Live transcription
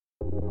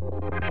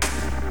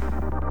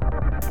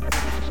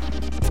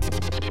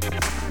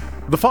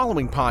The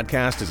following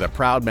podcast is a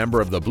proud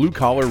member of the Blue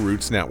Collar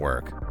Roots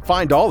Network.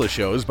 Find all the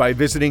shows by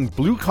visiting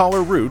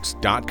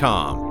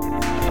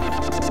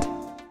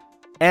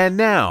bluecollarroots.com. And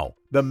now,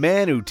 the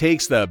man who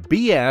takes the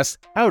BS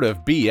out of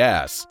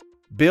BS,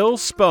 Bill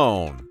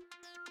Spohn.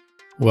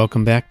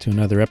 Welcome back to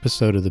another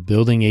episode of the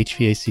Building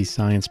HVAC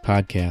Science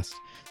Podcast.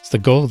 It's the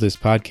goal of this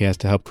podcast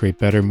to help create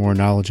better, more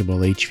knowledgeable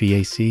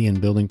HVAC and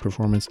building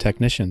performance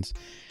technicians.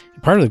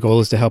 And part of the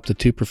goal is to help the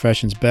two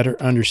professions better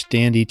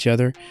understand each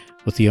other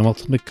with the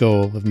ultimate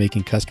goal of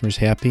making customers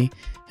happy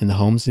in the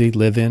homes they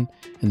live in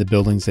and the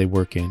buildings they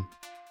work in.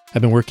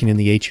 I've been working in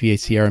the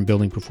HVACR and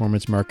building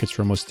performance markets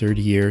for almost 30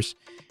 years.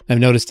 I've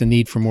noticed the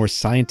need for more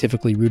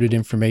scientifically rooted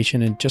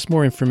information and just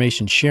more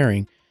information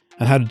sharing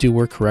on how to do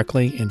work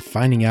correctly and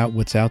finding out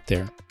what's out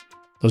there.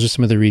 Those are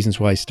some of the reasons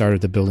why I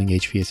started the Building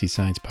HVAC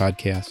Science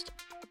podcast.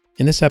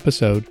 In this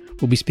episode,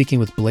 we'll be speaking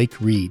with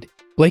Blake Reed.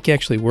 Blake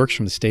actually works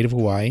from the state of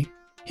Hawaii.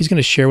 He's going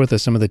to share with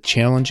us some of the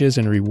challenges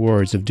and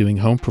rewards of doing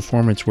home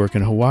performance work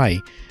in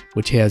Hawaii,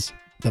 which has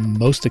the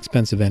most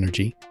expensive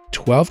energy,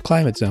 12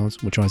 climate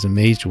zones, which I was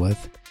amazed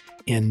with,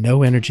 and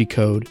no energy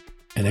code,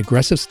 an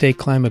aggressive state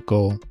climate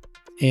goal,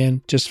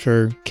 and just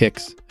for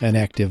kicks, an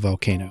active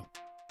volcano.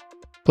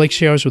 Blake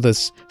shares with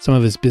us some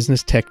of his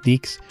business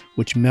techniques,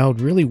 which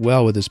meld really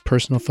well with his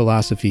personal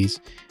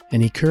philosophies,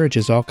 and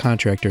encourages all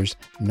contractors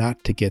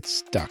not to get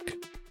stuck.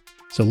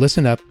 So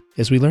listen up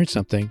as we learn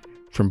something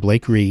from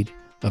Blake Reed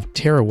of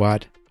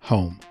Terawatt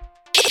Home.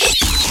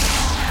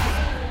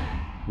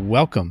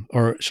 Welcome,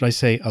 or should I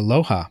say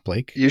aloha,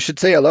 Blake? You should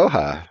say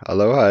aloha.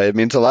 Aloha, it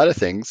means a lot of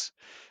things.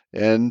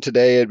 And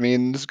today it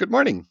means good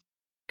morning.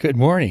 Good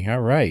morning.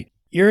 All right.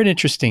 You're an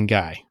interesting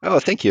guy. Oh,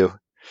 thank you.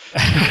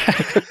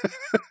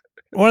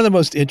 One of the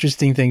most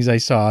interesting things I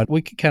saw,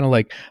 we could kind of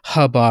like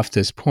hub off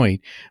this point,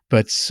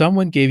 but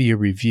someone gave you a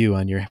review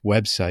on your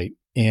website,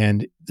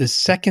 and the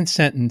second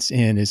sentence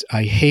in is,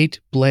 "I hate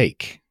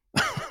Blake."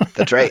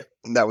 That's right.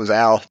 That was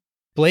Al.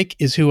 Blake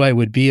is who I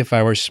would be if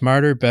I were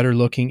smarter, better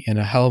looking, and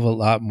a hell of a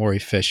lot more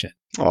efficient.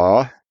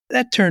 Aw.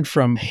 That turned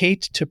from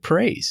hate to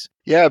praise.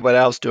 Yeah, what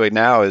Al's doing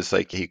now is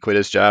like he quit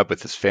his job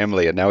with his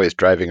family and now he's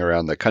driving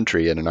around the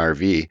country in an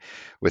RV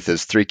with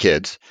his 3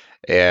 kids.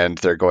 And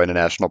they're going to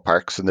national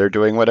parks and they're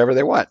doing whatever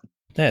they want.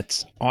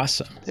 That's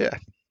awesome. Yeah.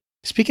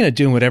 Speaking of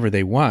doing whatever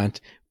they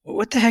want,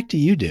 what the heck do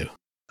you do?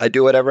 I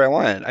do whatever I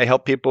want. I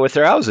help people with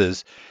their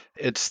houses.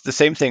 It's the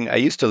same thing. I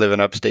used to live in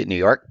upstate New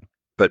York,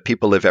 but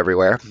people live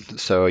everywhere.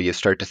 So you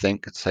start to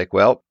think, it's like,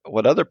 well,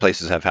 what other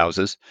places have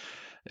houses?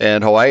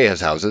 And Hawaii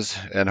has houses,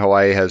 and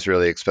Hawaii has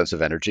really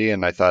expensive energy,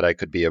 and I thought I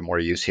could be of more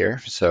use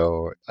here.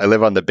 So I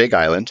live on the big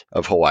island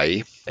of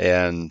Hawaii,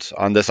 and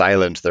on this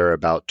island, there are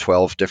about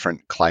 12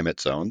 different climate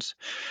zones.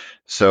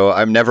 So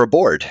I'm never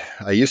bored.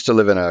 I used to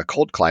live in a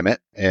cold climate,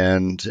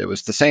 and it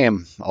was the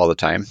same all the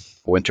time.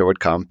 Winter would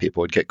come,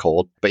 people would get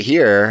cold. But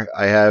here,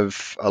 I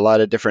have a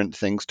lot of different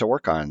things to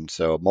work on.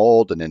 So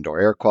mold and indoor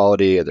air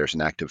quality, there's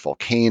an active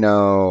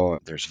volcano,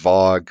 there's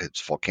VOG,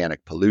 it's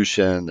volcanic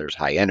pollution, there's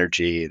high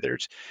energy,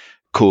 there's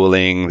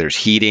cooling, there's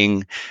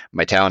heating.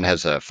 My town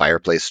has a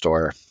fireplace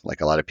store,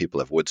 like a lot of people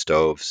have wood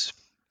stoves.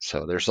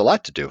 So there's a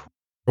lot to do.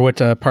 What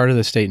part of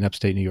the state in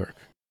upstate New York?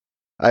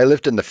 I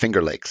lived in the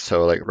Finger Lakes,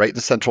 so like right in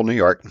central New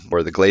York,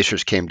 where the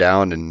glaciers came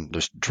down and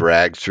just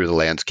dragged through the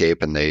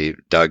landscape, and they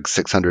dug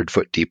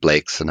 600-foot deep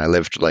lakes, and I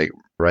lived like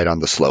right on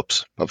the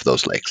slopes of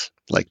those lakes,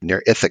 like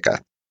near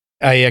Ithaca.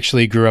 I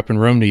actually grew up in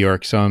Rome, New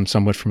York, so I'm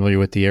somewhat familiar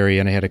with the area,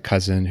 and I had a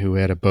cousin who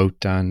had a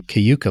boat on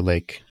Cayuga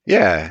Lake.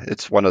 Yeah,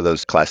 it's one of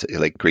those classic,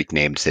 like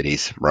Greek-named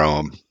cities,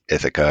 Rome,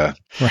 Ithaca.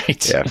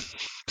 Right. Yeah,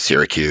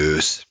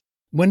 Syracuse.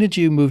 When did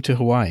you move to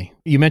Hawaii?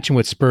 You mentioned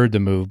what spurred the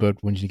move,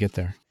 but when did you get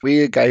there?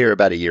 We got here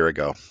about a year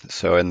ago.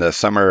 So in the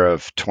summer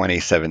of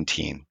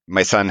 2017,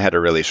 my son had a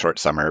really short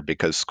summer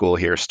because school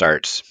here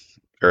starts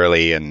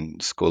early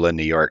and school in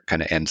New York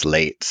kind of ends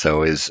late.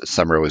 So his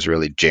summer was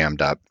really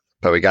jammed up.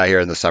 But we got here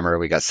in the summer,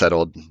 we got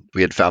settled.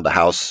 We had found a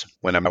house.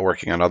 When I'm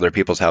working on other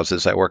people's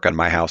houses, I work on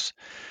my house.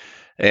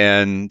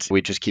 And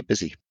we just keep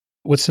busy.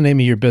 What's the name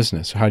of your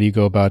business? How do you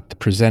go about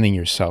presenting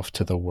yourself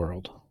to the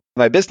world?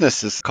 My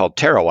business is called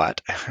Terawatt.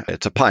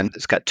 It's a pun.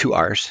 It's got 2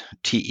 R's,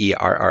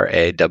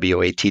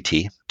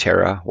 Terrawatt,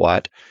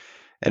 Terawatt.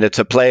 And it's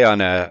a play on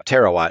a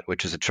terawatt,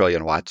 which is 1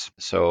 trillion watts.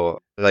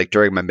 So like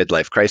during my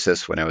midlife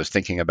crisis, when I was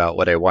thinking about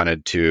what I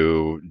wanted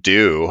to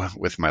do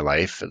with my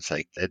life, it's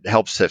like, it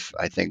helps if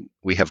I think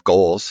we have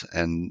goals.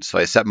 And so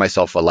I set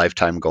myself a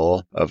lifetime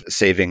goal of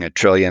saving 1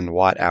 trillion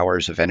watt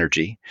hours of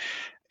energy.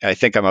 I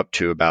think I'm up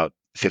to about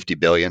 50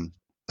 billion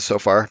so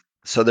far.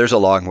 So there's a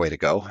long way to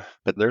go,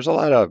 but there's a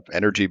lot of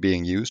energy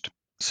being used.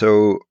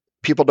 So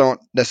People don't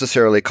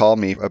necessarily call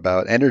me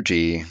about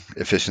energy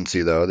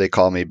efficiency, though. They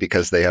call me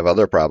because they have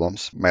other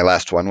problems. My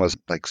last one was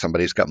like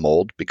somebody's got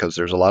mold because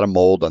there's a lot of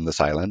mold on this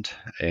island.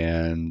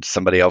 And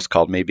somebody else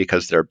called me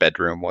because their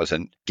bedroom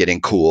wasn't getting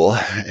cool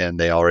and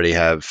they already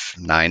have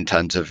 9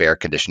 tons of air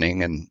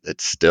conditioning and it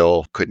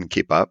still couldn't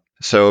keep up.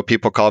 So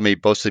people call me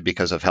mostly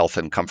because of health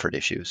and comfort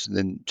issues.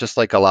 And just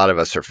like a lot of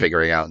us are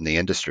figuring out in the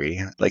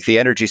industry, like the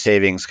energy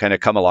savings kind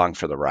of come along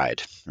for the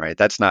ride, right?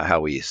 That's not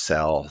how we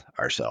sell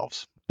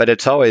ourselves. But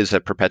it's always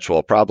a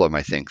perpetual problem,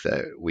 I think,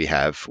 that we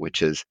have,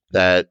 which is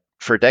that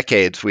for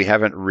decades, we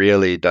haven't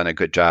really done a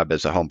good job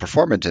as a home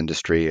performance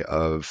industry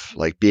of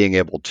like being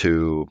able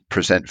to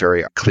present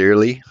very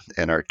clearly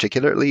and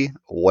articulately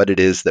what it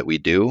is that we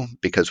do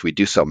because we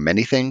do so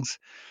many things.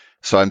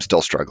 So I'm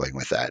still struggling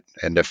with that.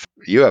 And if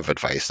you have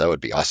advice, that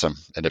would be awesome.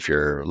 And if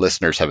your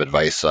listeners have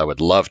advice, I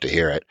would love to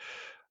hear it.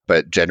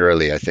 But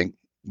generally, I think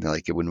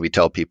like when we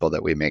tell people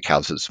that we make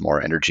houses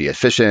more energy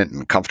efficient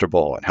and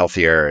comfortable and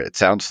healthier, it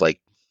sounds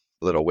like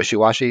a little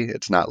wishy-washy.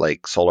 It's not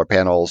like solar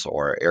panels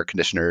or air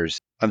conditioners.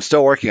 I'm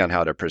still working on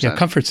how to present.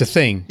 Comfort's a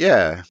thing.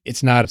 Yeah.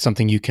 It's not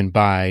something you can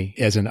buy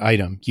as an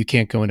item. You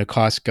can't go into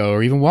Costco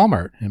or even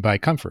Walmart and buy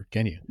comfort,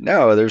 can you?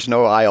 No, there's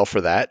no aisle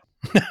for that.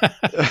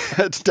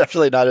 It's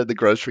definitely not in the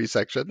grocery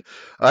section.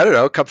 I don't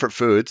know, comfort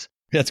foods.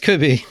 That could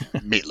be.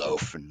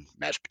 Meatloaf and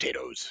mashed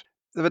potatoes.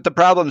 But the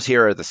problems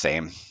here are the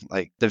same.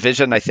 Like the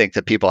vision I think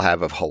that people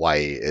have of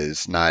Hawaii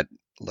is not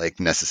like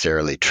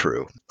necessarily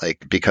true.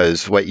 Like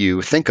because what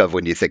you think of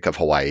when you think of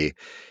Hawaii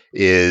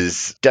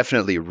is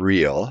definitely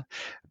real,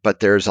 but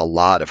there's a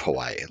lot of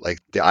Hawaii. Like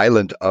the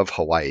island of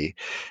Hawaii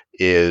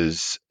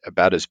is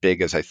about as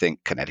big as I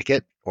think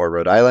Connecticut or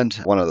Rhode Island,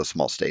 one of the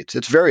small states.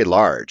 It's very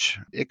large.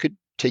 It could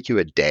take you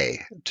a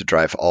day to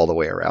drive all the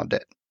way around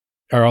it.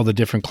 Are all the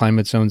different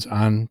climate zones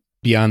on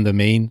beyond the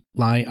main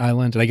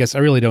island? And I guess I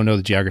really don't know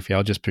the geography.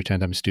 I'll just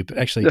pretend I'm stupid.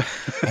 Actually,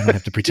 I don't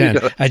have to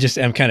pretend. I just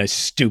am kind of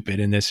stupid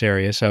in this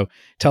area. So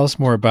tell us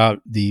more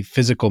about the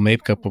physical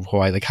makeup of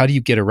Hawaii. Like how do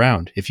you get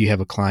around if you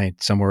have a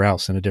client somewhere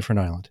else in a different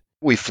island?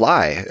 We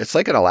fly. It's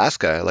like in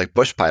Alaska, like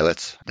bush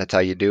pilots. That's how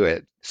you do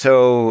it.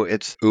 So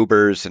it's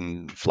Ubers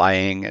and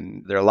flying,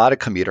 and there are a lot of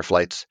commuter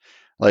flights.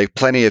 Like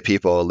plenty of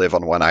people live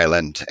on one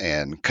island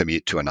and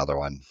commute to another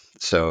one.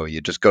 So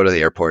you just go to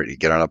the airport, you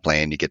get on a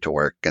plane, you get to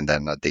work, and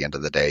then at the end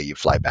of the day, you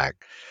fly back.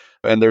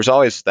 And there's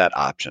always that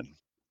option.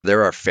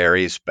 There are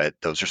ferries, but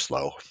those are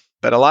slow.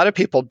 But a lot of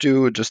people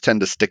do just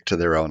tend to stick to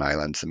their own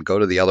islands and go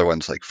to the other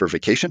ones like for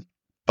vacation.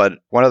 But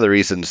one of the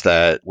reasons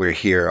that we're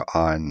here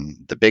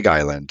on the Big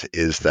Island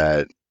is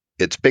that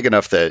it's big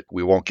enough that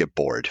we won't get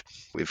bored.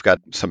 We've got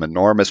some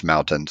enormous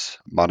mountains.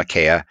 Mauna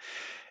Kea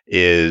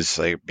is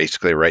like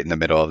basically right in the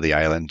middle of the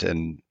island,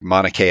 and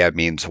Mauna Kea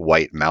means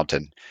white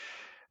mountain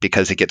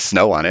because it gets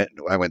snow on it.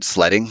 I went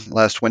sledding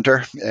last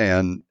winter,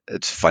 and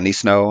it's funny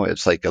snow.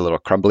 It's like a little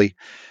crumbly.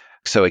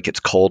 So it gets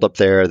cold up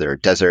there.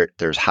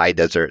 There's high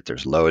desert,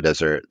 there's low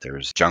desert,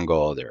 there's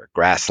jungle, there are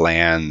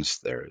grasslands,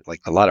 there's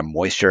like a lot of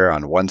moisture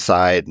on one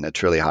side, and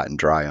it's really hot and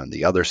dry on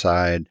the other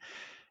side.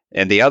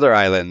 And the other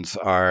islands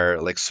are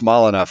like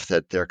small enough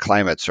that their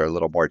climates are a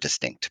little more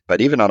distinct.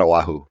 But even on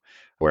Oahu,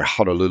 where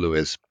Honolulu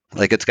is,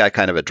 like it's got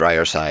kind of a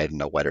drier side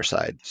and a wetter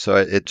side. So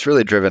it's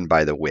really driven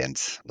by the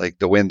winds. Like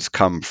the winds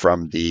come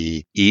from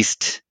the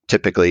east.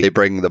 Typically, they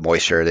bring the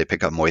moisture, they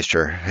pick up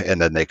moisture, and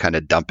then they kind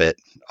of dump it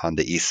on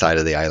the east side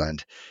of the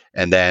island.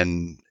 And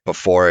then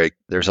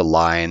there's a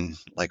line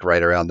like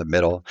right around the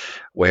middle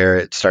where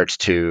it starts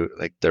to,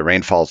 like the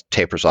rainfall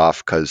tapers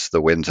off because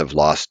the winds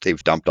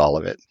they've dumped all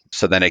of it.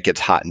 So then it gets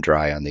hot and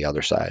dry on the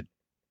other side.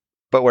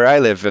 But where I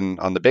live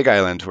on the Big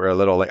Island, we're a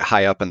little like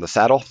high up in the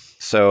saddle.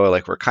 So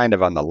like we're kind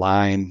of on the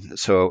line.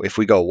 So if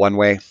we go one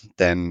way,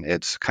 then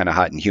it's kind of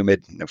hot and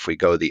humid. And if we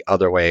go the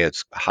other way,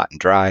 it's hot and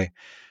dry.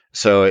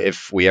 So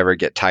if we ever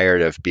get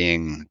tired of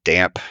being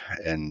damp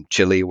and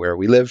chilly where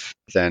we live,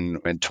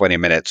 then in 20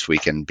 minutes we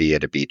can be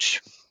at a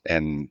beach,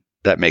 and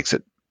that makes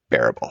it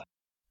bearable.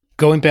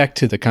 Going back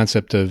to the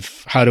concept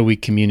of how do we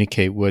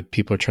communicate what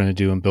people are trying to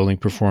do in building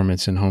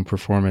performance and home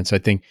performance, I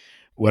think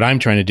what I'm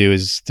trying to do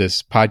is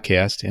this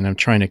podcast, and I'm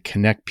trying to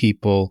connect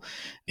people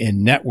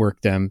and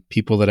network them,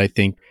 people that I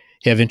think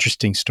have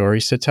interesting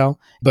stories to tell,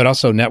 but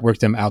also network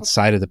them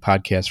outside of the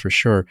podcast for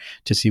sure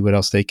to see what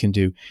else they can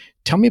do.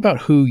 Tell me about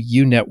who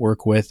you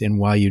network with and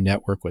why you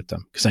network with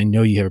them, because I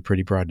know you have a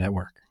pretty broad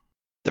network.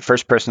 The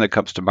first person that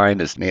comes to mind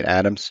is Nate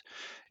Adams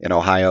in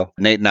Ohio.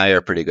 Nate and I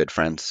are pretty good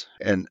friends,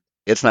 and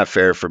it's not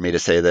fair for me to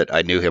say that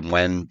I knew him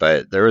when,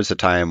 but there was a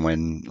time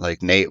when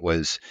like Nate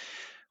was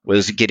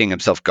getting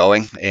himself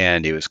going,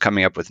 and he was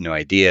coming up with new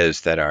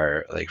ideas that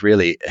are like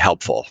really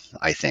helpful,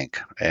 I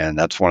think. And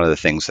that's one of the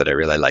things that I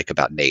really like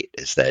about Nate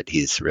is that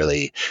he's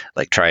really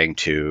like trying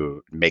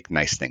to make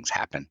nice things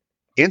happen.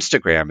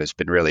 Instagram has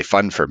been really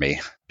fun for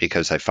me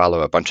because I follow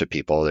a bunch of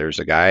people. There's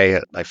a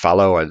guy I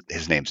follow,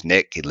 his name's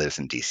Nick. He lives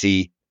in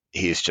DC.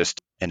 He's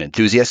just an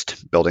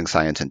enthusiast, building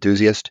science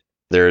enthusiast.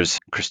 There's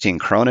Christine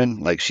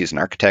Cronin, like she's an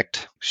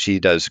architect. She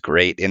does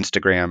great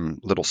Instagram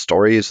little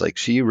stories. Like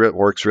she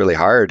works really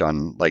hard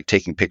on like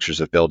taking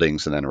pictures of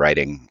buildings and then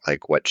writing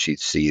like what she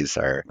sees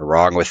are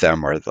wrong with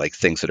them or like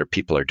things that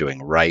people are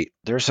doing right.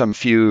 There's some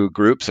few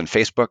groups on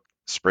Facebook,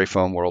 Spray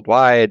Foam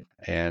Worldwide,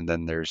 and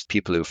then there's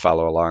people who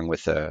follow along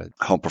with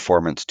Home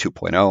Performance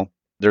 2.0.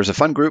 There's a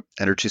fun group,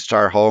 Energy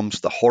Star Homes,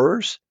 The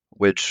Horrors,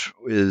 which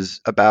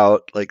is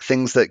about like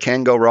things that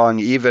can go wrong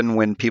even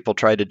when people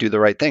try to do the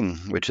right thing,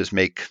 which is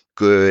make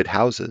good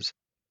houses.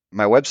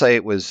 My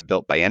website was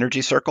built by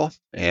Energy Circle,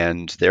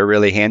 and they're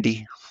really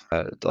handy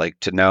like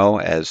to know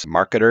as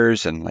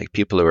marketers and like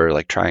people who are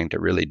like trying to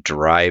really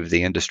drive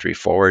the industry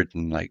forward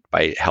and like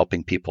by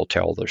helping people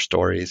tell their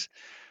stories.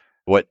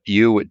 What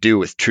you would do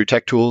with True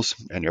Tech Tools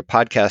and your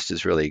podcast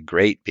is really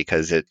great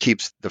because it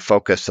keeps the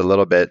focus a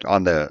little bit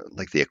on the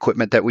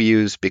equipment that we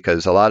use,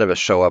 because a lot of us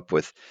show up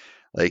with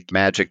like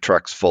magic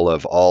trucks full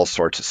of all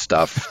sorts of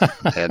stuff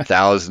and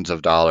thousands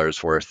of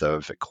dollars worth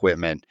of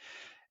equipment.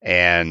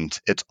 And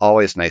it's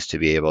always nice to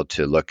be able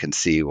to look and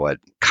see what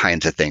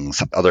kinds of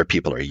things other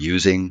people are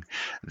using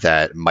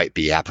that might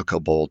be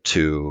applicable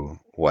to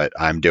what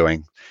I'm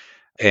doing.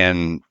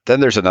 And then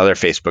there's another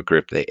Facebook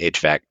group, the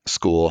HVAC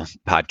School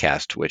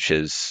podcast, which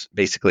is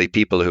basically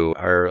people who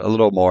are a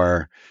little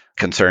more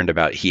concerned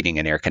about heating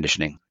and air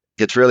conditioning.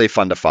 It's really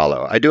fun to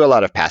follow. I do a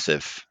lot of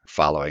passive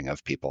following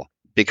of people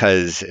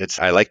because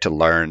I like to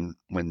learn.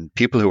 When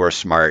people who are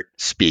smart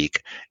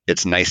speak,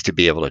 it's nice to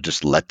be able to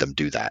just let them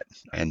do that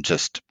and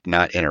just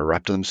not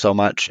interrupt them so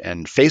much.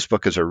 And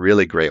Facebook is a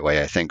really great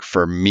way, I think,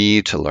 for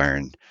me to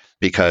learn,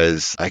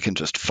 because I can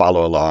just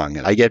follow along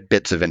and I get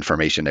bits of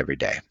information every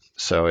day.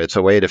 So it's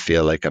a way to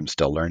feel like I'm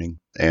still learning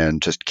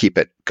and just keep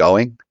it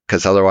going,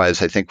 because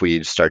otherwise I think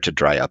we start to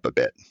dry up a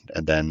bit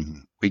and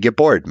then we get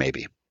bored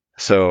maybe.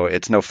 So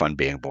it's no fun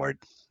being bored.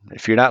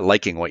 If you're not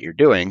liking what you're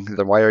doing,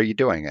 then why are you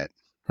doing it?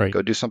 Right.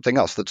 Go do something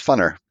else that's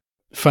funner.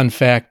 Fun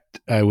fact,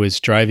 I was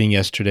driving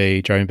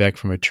back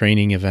from a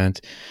training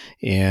event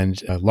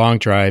and a long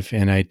drive,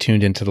 and I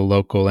tuned into the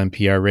local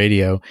NPR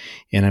radio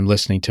and I'm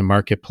listening to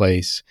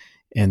Marketplace,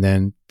 and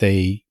then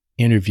they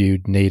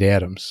interviewed Nate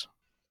Adams.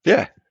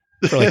 Yeah.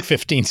 For like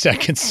 15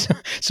 seconds.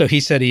 So he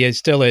said he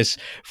still has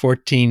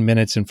 14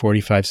 minutes and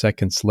 45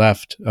 seconds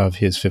left of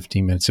his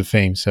 15 minutes of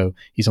fame. So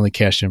he's only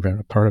cashed in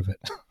a part of it.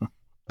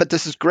 But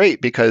this is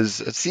great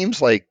because it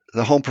seems like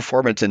the home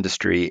performance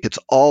industry, it's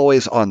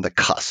always on the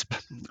cusp,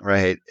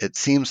 right? It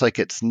seems like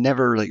it's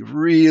never like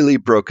really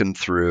broken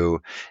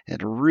through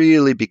and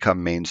really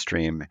become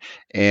mainstream.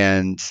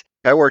 And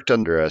I worked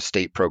under a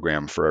state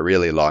program for a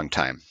really long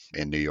time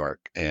in New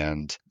York.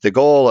 And the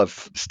goal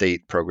of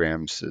state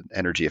programs,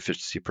 energy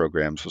efficiency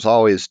programs, was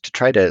always to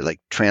try to like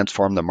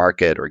transform the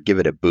market or give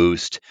it a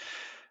boost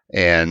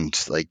and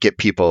like get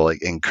people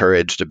like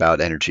encouraged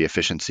about energy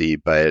efficiency.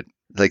 But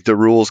like the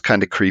rules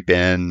kind of creep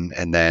in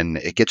and then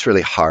it gets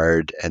really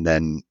hard, and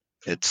then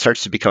it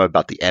starts to become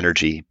about the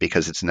energy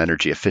because it's an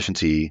energy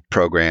efficiency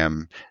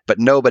program, but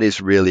nobody's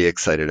really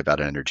excited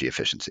about energy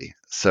efficiency.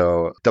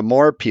 So the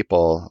more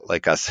people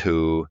like us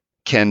who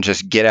can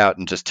just get out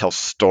and just tell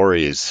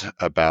stories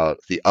about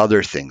the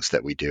other things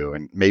that we do,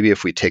 and maybe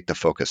if we take the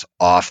focus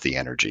off the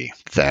energy,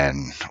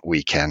 then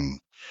we can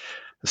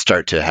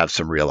start to have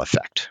some real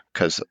effect.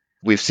 Because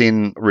we've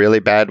seen really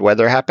bad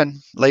weather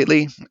happen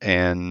lately,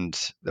 and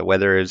the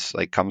weather is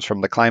like comes from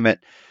the climate.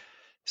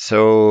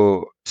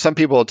 So some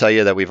people will tell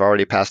you that we've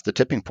already passed the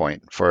tipping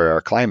point for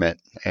our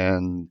climate,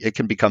 and it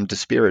can become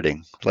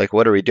dispiriting. Like,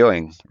 what are we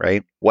doing,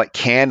 right? What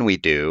can we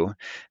do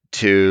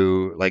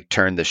to like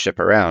turn the ship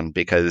around?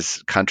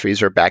 Because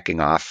countries are backing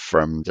off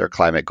from their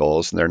climate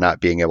goals and they're not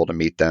being able to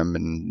meet them,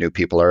 and new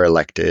people are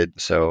elected.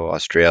 So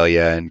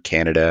Australia and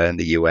Canada and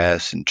the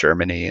US and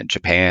Germany and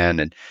Japan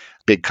and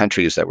big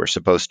countries that were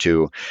supposed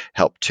to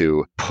help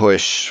to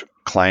push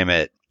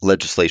climate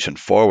legislation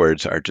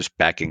forwards are just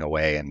backing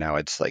away, and now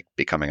it's like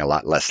becoming a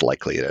lot less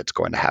likely that it's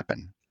going to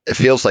happen. It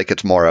feels like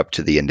it's more up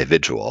to the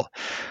individual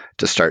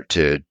to start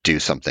to do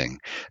something,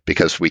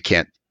 because we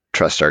can't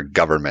trust our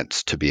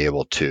governments to be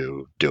able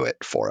to do it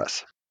for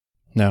us.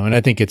 No, and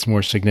I think it's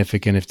more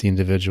significant if the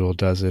individual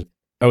does it.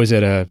 I was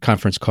at a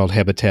conference called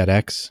Habitat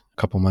X a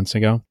couple months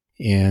ago,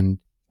 and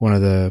one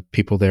of the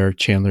people there,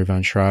 Chandler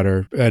Von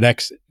Schroeder, an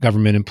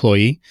ex-government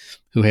employee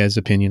who has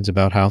opinions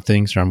about how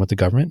things run with the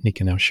government, and he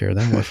can now share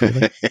them more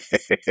freely.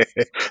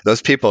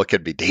 Those people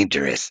can be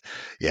dangerous.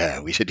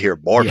 Yeah, we should hear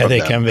more from them. Yeah,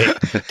 they can be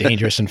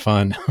dangerous and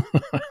fun.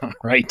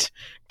 Right.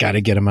 Got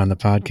to get him on the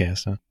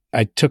podcast, huh?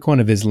 I took one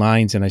of his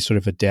lines and I sort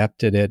of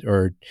adopted it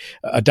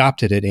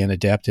in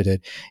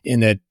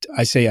that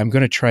I say, I'm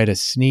going to try to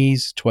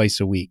sneeze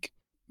twice a week.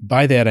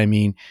 By that, I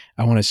mean,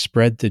 I want to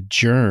spread the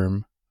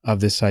germ of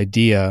this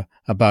idea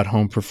about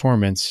home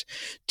performance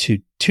to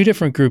two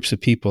different groups of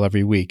people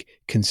every week,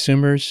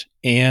 consumers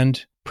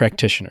and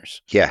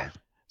practitioners. Yeah.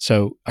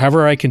 So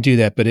however I can do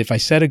that, but if I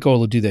set a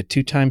goal to do that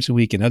 2 times a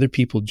week and other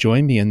people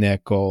join me in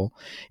that goal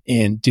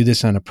and do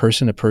this on a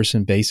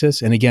person-to-person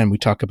basis, and again, we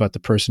talk about the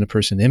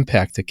person-to-person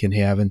impact it can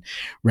have and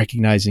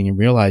recognizing and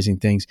realizing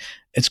things,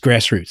 it's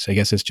grassroots. I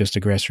guess it's just a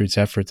grassroots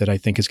effort that I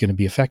think is going to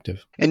be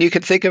effective. And you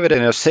can think of it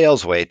in a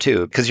sales way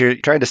too, because you're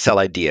trying to sell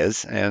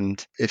ideas.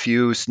 And if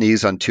you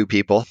sneeze on 2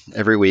 people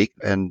every week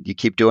and you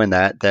keep doing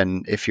that,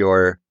 then if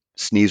your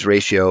sneeze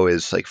ratio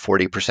is like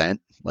 40%,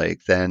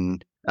 like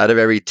then out of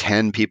every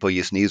 10 people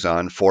you sneeze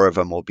on, 4 of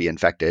them will be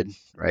infected,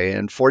 right?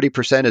 And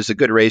 40% is a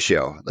good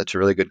ratio. That's a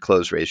really good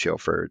close ratio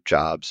for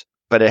jobs.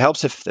 But it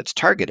helps if it's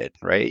targeted,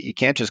 right? You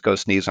can't just go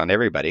sneeze on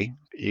everybody.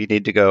 You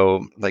need to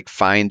go like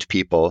find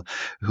people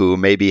who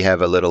maybe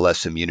have a little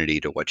less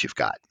immunity to what you've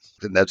got.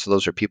 And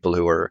those are people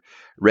who are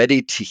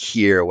ready to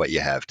hear what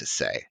you have to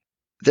say.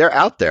 They're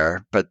out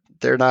there, but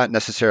they're not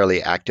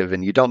necessarily active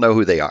and you don't know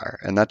who they are.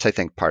 And that's, I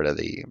think, part of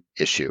the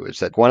issue is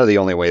that one of the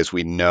only ways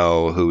we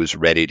know who's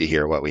ready to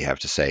hear what we have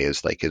to say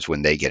is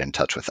when they get in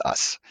touch with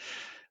us.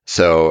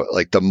 So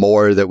like the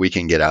more that we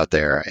can get out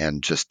there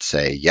and just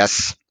say,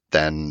 yes,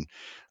 then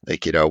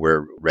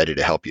we're ready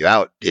to help you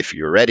out. If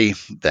you're ready,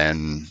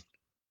 then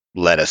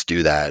let us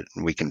do that.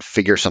 And we can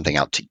figure something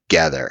out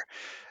together.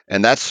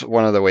 And that's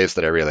one of the ways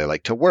that I really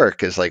like to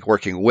work is like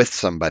working with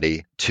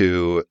somebody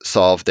to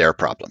solve their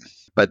problem.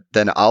 But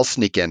then I'll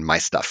sneak in my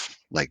stuff,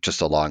 like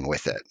just along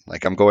with it.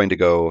 Like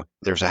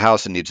there's a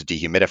house that needs a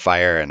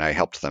dehumidifier and I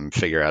helped them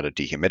figure out a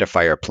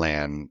dehumidifier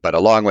plan. But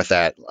along with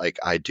that, like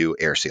I do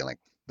air sealing.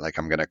 Like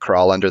I'm going to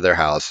crawl under their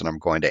house and I'm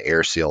going to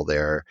air seal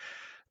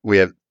we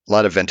have a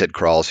lot of vented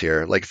crawls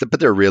here, but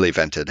they're really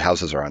vented.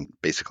 Houses are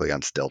basically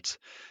on stilts.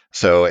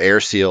 So air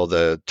seal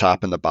the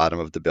top and the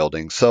bottom of the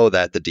building so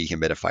that the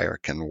dehumidifier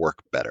can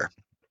work better.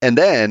 And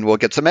then we'll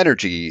get some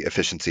energy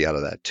efficiency out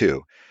of that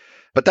too.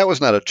 But that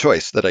was not a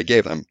choice that I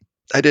gave them.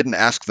 I didn't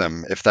ask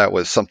them if that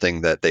was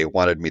something that they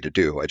wanted me to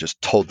do. I just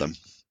told them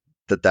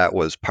that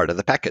was part of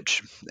the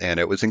package and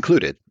it was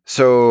included.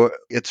 So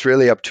it's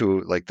really up to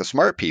like the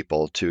smart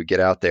people to get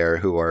out there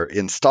who are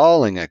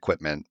installing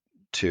equipment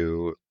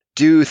to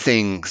do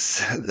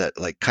things that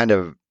like kind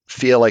of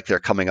feel like they're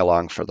coming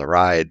along for the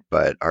ride,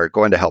 but are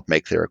going to help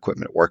make their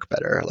equipment work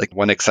better. Like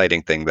one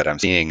exciting thing that I'm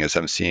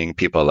seeing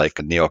people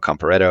like Neil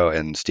Comparetto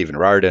and Stephen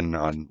Rardin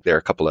there are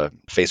a couple of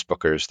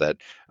Facebookers that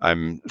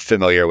I'm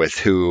familiar with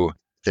who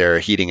they're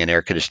heating and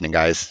air conditioning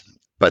guys,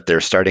 but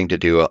they're starting to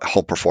do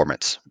home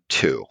performance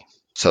too.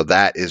 So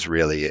that is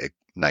really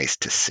nice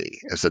to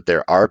see, is that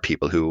there are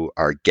people who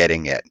are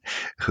getting it,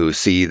 who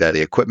see that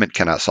the equipment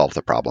cannot solve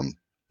the problem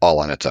all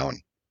on its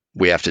own.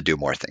 We have to do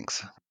more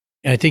things.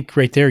 And I think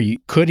right there, you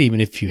could,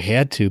 even if you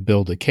had to,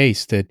 build a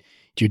case that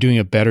you're doing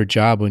a better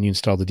job when you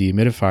install the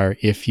dehumidifier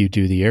if you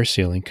do the air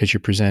sealing because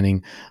you're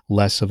presenting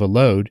less of a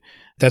load.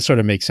 That sort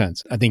of makes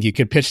sense. I think you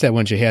could pitch that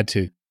once you had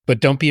to, but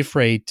don't be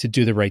afraid to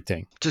do the right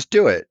thing. Just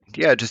do it.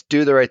 Yeah, just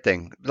do the right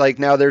thing. Like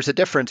now there's a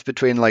difference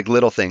between like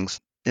little things.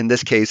 In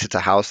this case, it's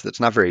a house that's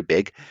not very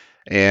big.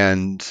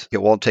 And it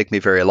won't take me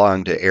very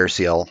long to air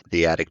seal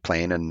the attic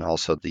plane and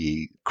also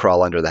the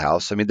crawl under the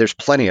house. I mean, there's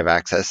plenty of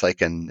access.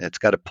 It's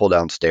got to pull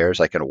down stairs.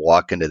 I can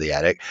walk into the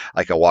attic.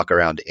 I can walk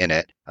around in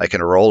it. I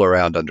can roll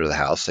around under the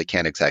house. I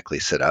can't exactly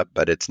sit up,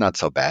 but it's not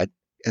so bad.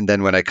 And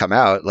then when I come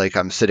out, like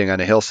I'm sitting on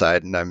a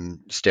hillside and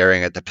I'm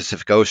staring at the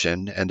Pacific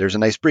Ocean and there's a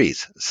nice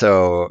breeze.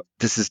 So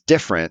this is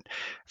different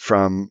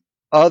from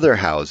other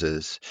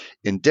houses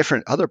in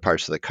different other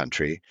parts of the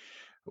country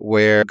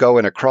where you go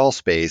in a crawl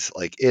space,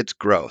 like it's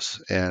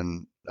gross.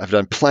 And I've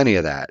done plenty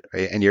of that,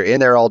 right? And you're in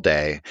there all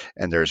day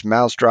and there's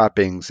mouse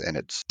droppings and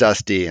it's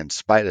dusty and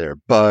there are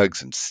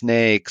bugs and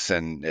snakes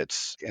and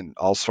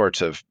all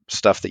sorts of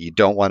stuff that you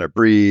don't want to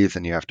breathe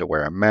and you have to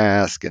wear a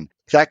mask. And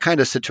that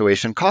kind of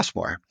situation costs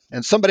more.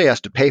 And somebody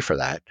has to pay for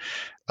that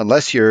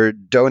unless you're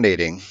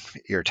donating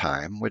your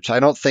time, which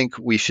I don't think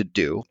we should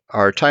do.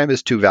 Our time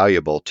is too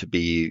valuable to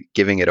be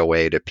giving it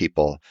away to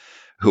people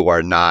who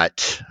are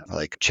not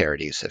like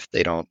charities if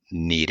they don't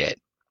need it.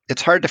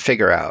 It's hard to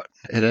figure out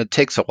and it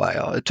takes a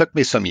while. It took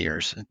me some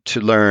years to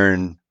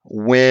learn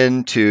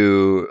when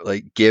to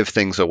like give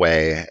things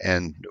away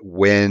and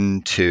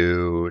when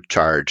to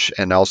charge.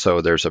 And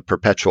also there's a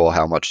perpetual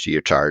how much do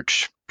you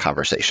charge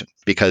conversation,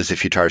 because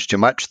if you charge too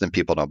much, then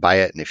people don't buy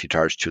it. And if you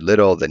charge too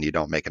little, then you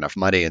don't make enough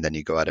money and then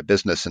you go out of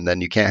business and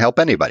then you can't help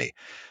anybody.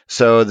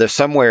 So there's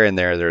somewhere in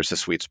there's a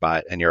sweet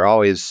spot and you're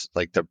always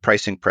like the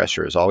pricing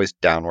pressure is always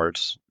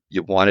downwards.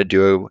 You want to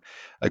do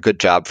a good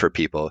job for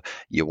people.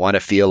 You want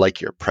to feel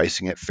like you're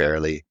pricing it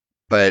fairly.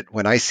 But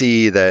when I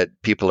see that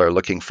people are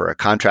looking for a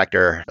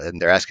contractor and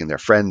they're asking their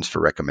friends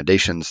for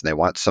recommendations and they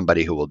want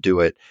somebody who will do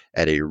it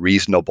at a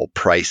reasonable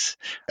price,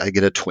 I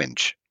get a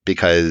twinge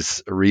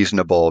because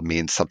reasonable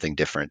means something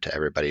different to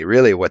everybody.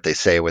 Really what they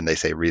say when they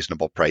say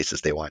reasonable price is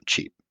they want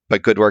cheap.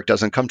 But good work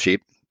doesn't come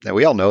cheap. And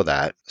we all know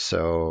that.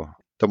 So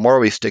the more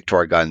we stick to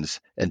our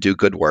guns and do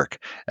good work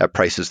at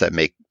prices that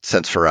make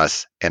sense for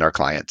us and our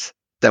clients,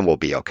 then we'll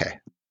be okay.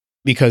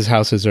 Because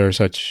houses are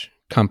such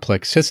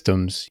complex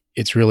systems,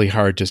 it's really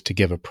hard just to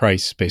give a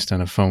price based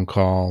on a phone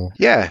call.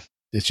 Yeah.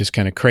 It's just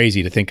kind of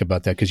crazy to think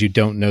about that because you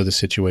don't know the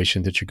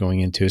situation that you're going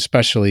into,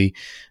 especially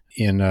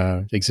in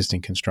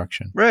existing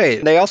construction. Right.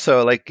 And they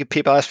also, like,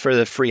 people ask for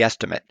the free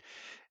estimate.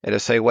 And I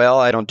say, well,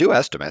 I don't do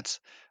estimates.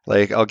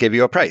 Like, I'll give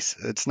you a price.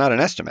 It's not an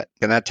estimate.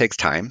 And that takes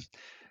time.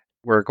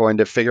 We're going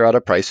to figure out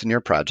a price in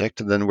your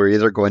project, and then we're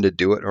either going to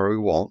do it or we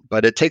won't.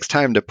 But it takes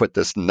time to put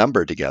this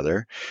number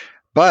together.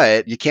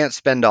 But you can't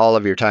spend all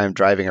of your time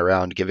driving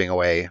around giving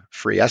away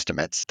free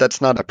estimates.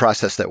 That's not a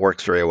process that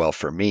works very well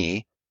for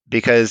me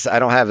because I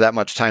don't have that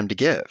much time to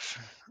give.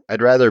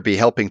 I'd rather be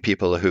helping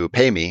people who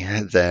pay me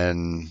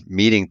than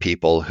meeting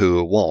people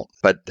who won't.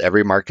 But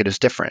every market is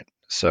different.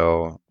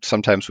 So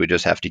sometimes we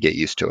just have to get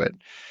used to it,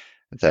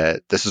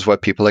 that this is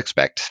what people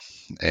expect.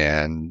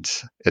 And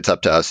it's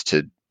up to us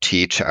to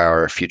teach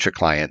our future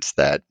clients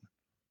that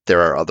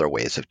there are other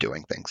ways of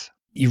doing things.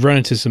 You've run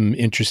into some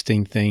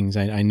interesting things,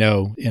 I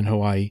know, in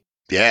Hawaii.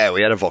 Yeah,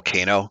 we had a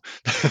volcano.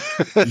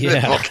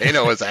 Yeah. The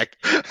volcano was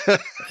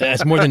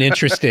That's more than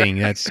interesting.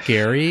 That's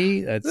scary.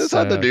 It's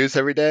on the news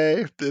every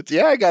day.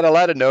 I got a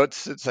lot of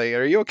notes. It's like,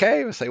 are you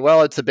okay? I say,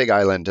 well, it's a big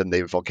island and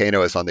the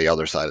volcano is on the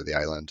other side of the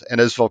island.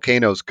 And as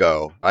volcanoes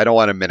go, I don't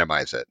want to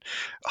minimize it.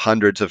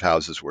 Hundreds of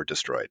houses were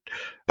destroyed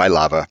by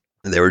lava.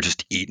 They were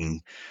just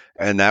eaten.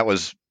 And that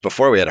was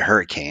before we had a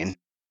hurricane.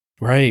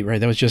 Right.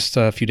 That was just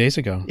a few days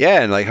ago.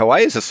 Yeah, and like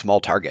Hawaii is a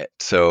small target.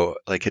 So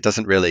like it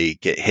doesn't really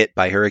get hit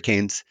by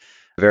hurricanes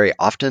very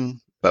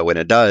often, but when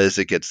it does,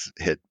 it gets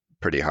hit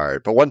pretty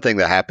hard. But one thing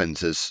that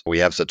happens is we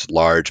have such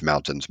large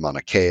mountains,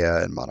 Mauna Kea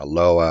and Mauna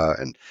Loa,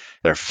 and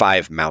there are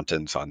 5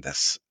 mountains on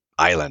this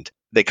island.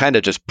 They kind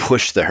of just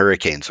push the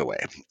hurricanes away.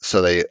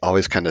 So they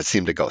always kind of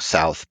seem to go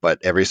south, but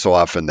every so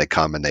often they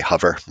come and they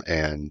hover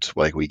and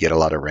like we get a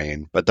lot of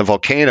rain. But the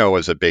volcano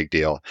was a big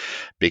deal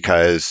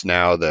because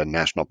now the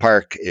national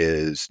park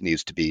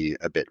needs to be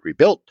a bit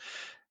rebuilt.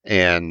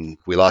 And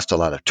we lost a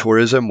lot of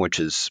tourism, which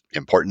is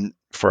important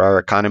for our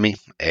economy.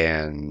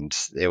 And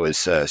it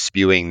was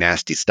spewing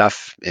nasty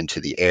stuff into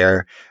the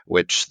air,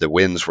 which the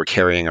winds were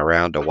carrying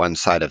around to one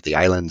side of the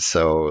island.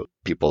 So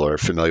people are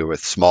familiar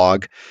with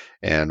smog.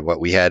 And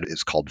what we had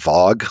is called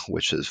VOG,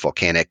 which is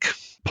volcanic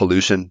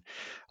pollution,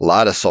 a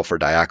lot of sulfur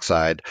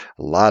dioxide,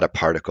 a lot of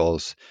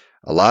particles,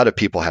 a lot of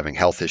people having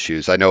health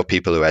issues. I know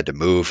people who had to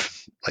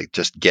move, like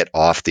just get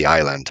off the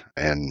island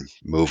and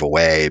move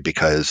away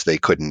because they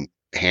couldn't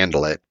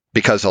handle it,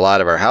 because a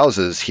lot of our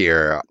houses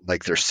here,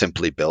 like they're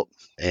simply built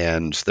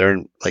and they're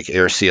like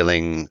air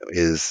sealing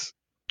is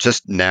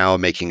just now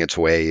making its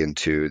way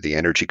into the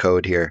energy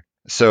code here.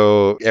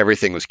 So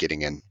everything was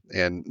getting in,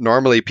 and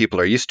normally people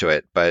are used to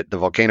it, but the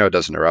volcano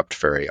doesn't erupt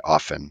very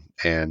often,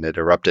 and it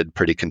erupted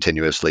pretty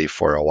continuously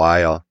for a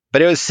while.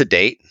 But it was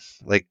sedate,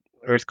 like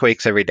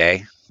earthquakes every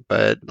day,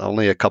 but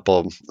only a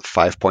couple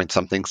 5-point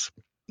somethings.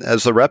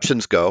 As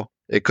eruptions go,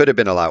 it could have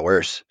been a lot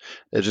worse.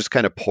 It just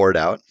kind of poured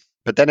out.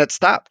 But then it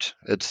stopped.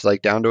 It's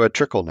like down to a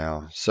trickle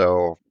now.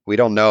 So we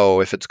don't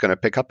know if it's going to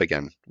pick up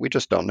again. We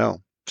just don't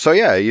know. So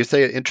yeah, you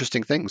say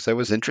interesting things. That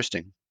was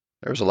interesting.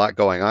 There was a lot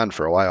going on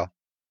for a while.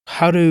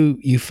 How do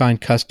you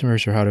find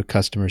customers, or how do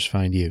customers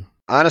find you?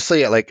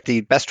 Honestly, like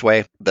the best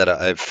way that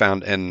I've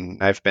found,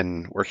 and I've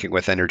been working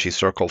with Energy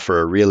Circle for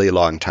a really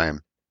long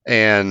time,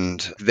 and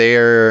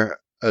their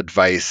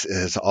advice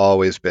has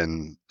always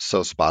been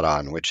so spot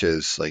on, which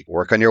is like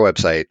work on your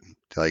website,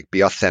 like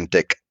be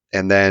authentic,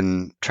 and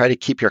then try to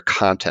keep your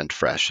content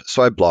fresh.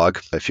 So I blog.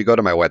 If you go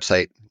to my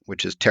website,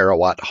 which is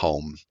Terawatt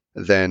Home,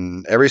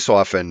 then every so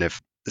often,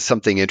 if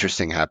something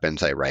interesting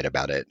happens, I write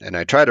about it. And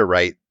I try to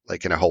write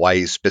like in a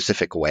Hawaii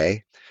specific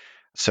way.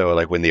 So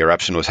like when the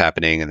eruption was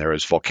happening and there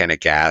was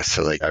volcanic gas,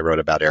 so like I wrote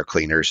about air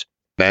cleaners.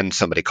 Then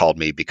somebody called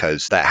me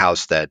because that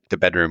house, that the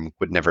bedroom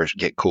would never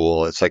get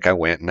cool. It's like I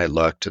went and I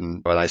looked,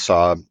 and when I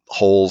saw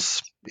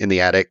holes in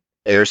the attic,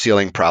 air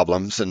sealing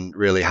problems and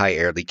really high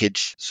air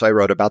leakage. So I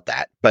wrote about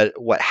that. But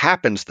what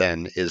happens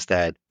then is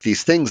that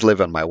these things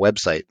live on my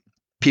website.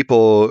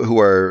 People who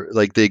are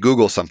like, they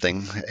Google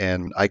something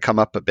and I come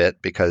up a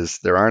bit because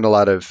there aren't a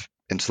lot of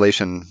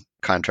insulation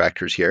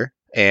contractors here.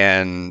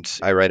 And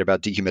I write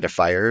about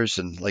dehumidifiers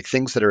and like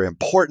things that are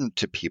important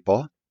to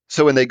people.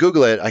 So when they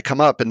Google it, I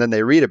come up and then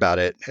they read about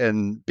it.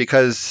 And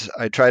because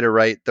I try to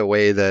write the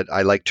way that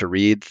I like to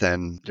read,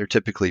 then they're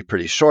typically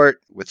pretty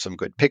short with some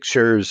good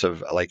pictures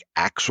of like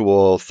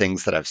actual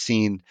things that I've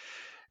seen.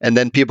 And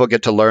then people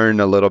get to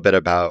learn a little bit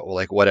about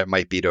like what it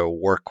might be to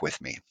work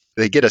with me.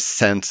 They get a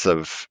sense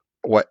of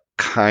what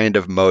kind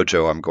of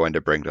mojo I'm going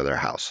to bring to their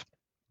house.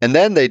 And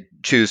then they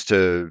choose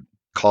to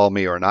call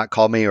me or not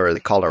call me, or they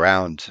call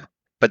around.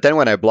 But then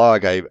when I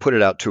blog, I put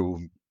it out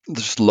to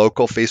just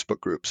local Facebook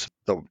groups,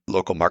 the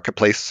local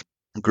marketplace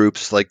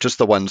groups, like just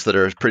the ones that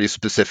are pretty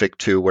specific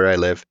to where I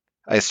live.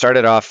 I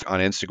started off on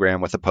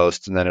Instagram with a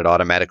post, and then it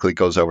automatically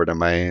goes over to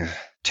my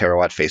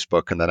Terawatt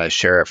Facebook, and then I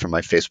share it from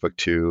my Facebook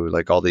to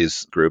like all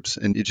these groups,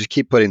 and you just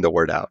keep putting the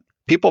word out.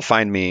 People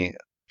find me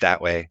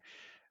that way.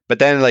 But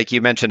then, like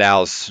you mentioned,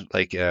 Al's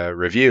like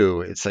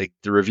review, it's like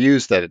the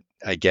reviews that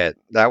I get,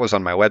 that was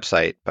on my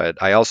website,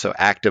 but I also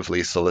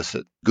actively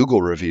solicit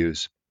Google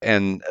reviews.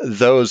 And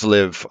those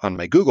live on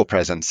my Google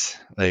presence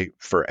like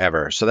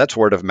forever. So that's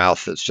word of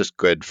mouth that's just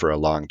good for a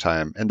long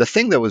time. And the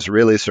thing that was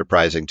really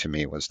surprising to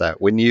me was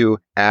that when you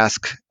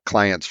ask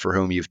clients for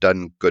whom you've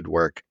done good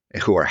work,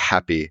 who are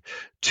happy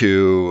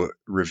to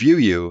review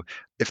you,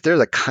 if they're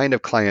the kind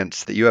of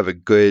clients that you have a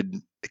good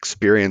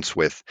experience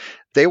with,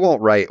 they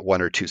won't write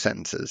one or two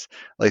sentences.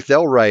 Like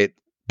they'll write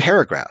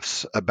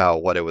paragraphs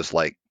about what it was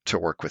like to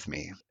work with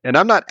me. And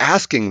I'm not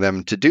asking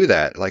them to do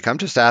that. Like I'm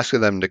just asking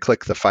them to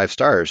click the 5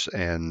 stars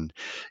and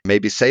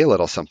maybe say a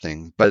little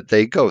something, but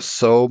they go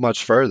so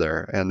much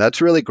further. And that's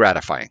really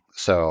gratifying.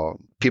 So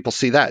people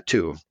see that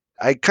too.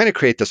 I kind of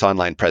create this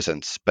online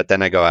presence, but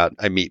then I go out,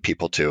 I meet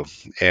people too.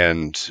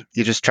 And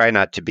you just try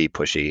not to be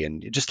pushy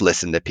and you just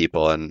listen to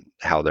people and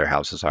how their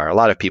houses are. A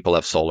lot of people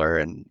have solar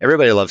and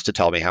everybody loves to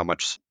tell me how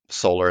much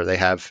solar they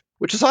have,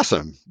 which is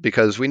awesome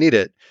because we need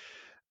it.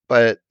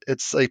 But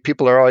it's like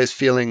people are always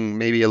feeling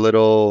maybe a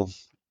little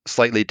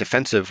slightly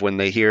defensive when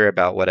they hear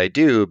about what I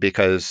do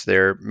because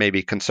they're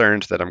maybe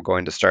concerned that I'm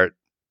going to start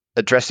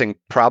addressing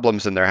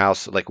problems in their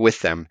house like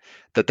with them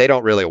that they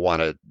don't really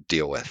want to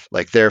deal with.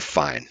 Like they're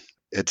fine.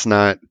 It's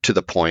not to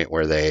the point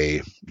where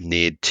they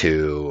need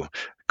to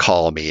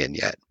call me in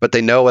yet, but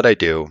they know what I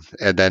do.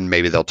 And then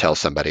maybe they'll tell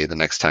somebody the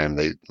next time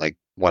they like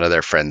one of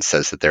their friends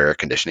says that their air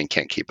conditioning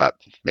can't keep up.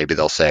 Maybe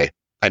they'll say,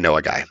 I know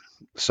a guy.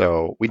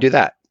 So we do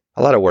that.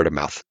 A lot of word of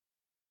mouth.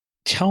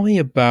 Tell me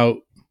about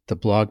the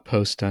blog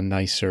post on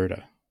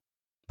NYSERDA.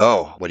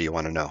 Oh, what do you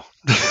want to know?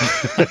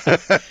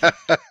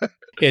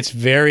 It's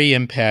very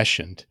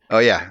impassioned. Oh,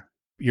 yeah.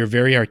 You're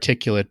very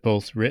articulate,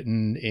 both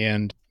written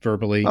and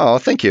verbally. Oh,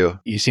 thank you.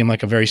 You seem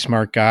like a very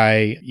smart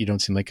guy. You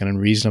don't seem like an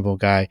unreasonable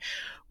guy.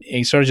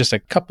 And sort of just a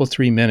couple,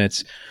 3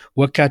 minutes,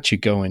 what got you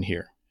going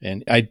here?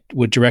 And I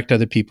would direct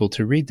other people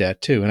to read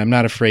that too. And I'm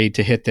not afraid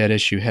to hit that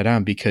issue head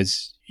on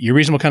because you're a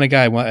reasonable kind of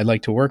guy I'd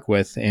like to work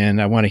with.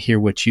 And I want to hear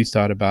what you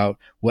thought about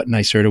what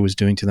NYSERDA was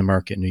doing to the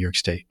market in New York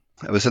State.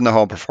 I was in the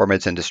home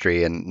performance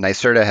industry, and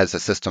NYSERDA has a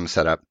system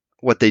set up.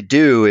 What they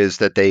do is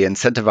that they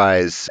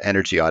incentivize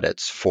energy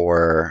audits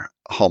for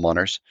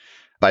homeowners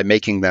by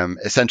making them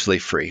essentially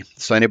free.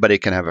 So anybody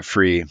can have a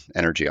free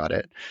energy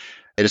audit.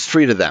 It is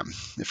free to them,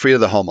 free to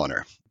the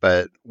homeowner.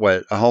 But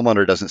what a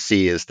homeowner doesn't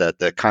see is that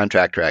the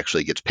contractor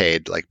actually gets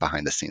paid like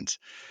behind the scenes.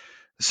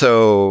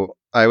 So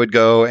I would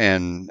go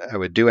and I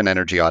would do an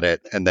energy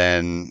audit, and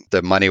then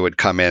the money would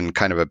come in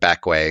kind of a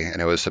back way,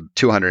 and it was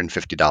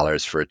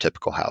 $250 for a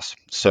typical house.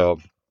 So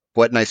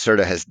what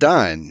NYSERDA has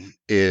done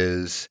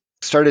is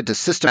started to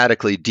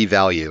systematically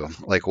devalue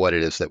like what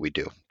it is that we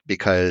do,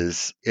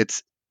 because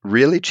it's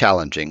really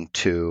challenging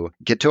to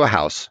get to a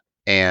house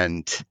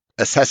and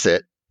assess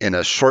it in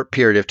a short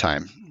period of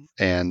time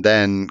and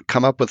then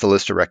come up with a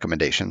list of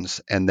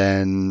recommendations and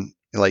then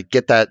like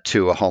get that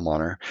to a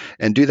homeowner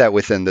and do that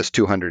within this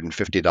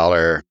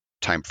 $250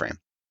 time frame.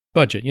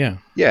 Budget, yeah.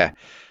 Yeah.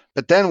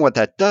 But then what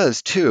that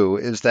does too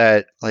is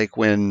that like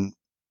when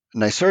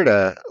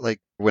NYSERDA, like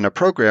when a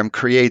program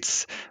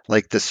creates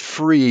like this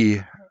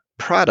free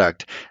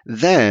product,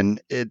 then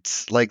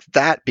it's like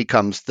that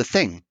becomes the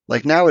thing.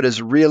 Like now it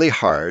is really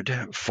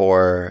hard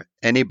for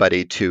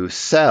anybody to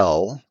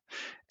sell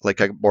like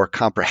a more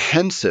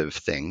comprehensive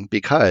thing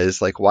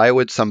because like why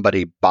would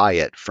somebody buy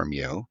it from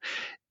you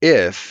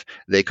if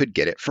they could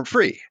get it for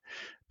free?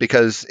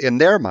 Because in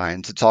their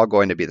minds, it's all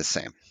going to be the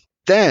same.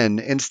 Then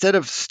instead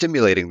of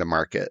stimulating the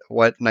market,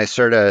 what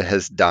NYSERDA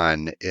has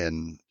done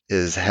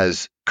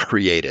has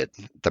created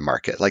the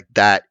market. Like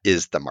that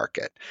is the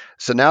market.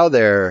 So now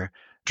they're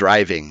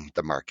driving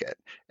the market.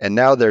 And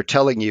now they're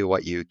telling you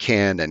what you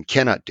can and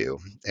cannot do.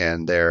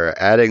 And they're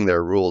adding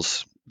their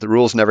rules. The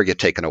rules never get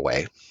taken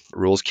away.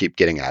 Rules keep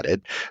getting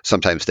added.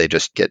 Sometimes they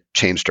just get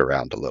changed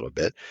around a little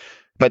bit.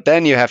 But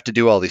then you have to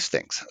do all these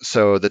things.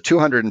 So the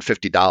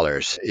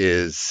 $250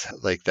 is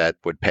like that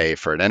would pay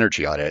for an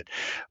energy audit,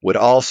 would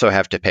also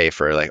have to pay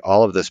for like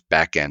all of this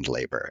back end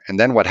labor. And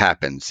then what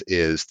happens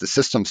is the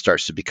system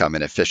starts to become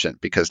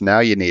inefficient because now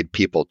you need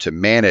people to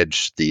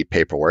manage the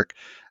paperwork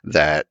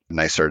that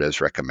NYSERDA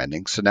is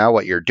recommending. So now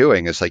what you're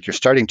doing is like you're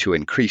starting to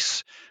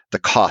increase the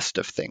cost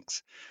of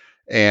things.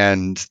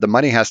 And the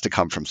money has to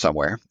come from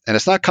somewhere. And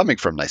it's not coming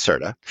from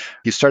NYSERDA.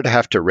 You start to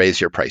have to raise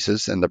your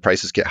prices, and the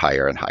prices get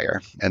higher and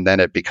higher. And then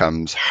it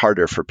becomes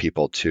harder for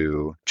people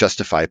to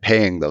justify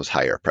paying those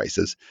higher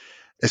prices,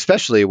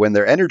 especially when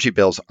their energy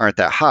bills aren't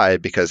that high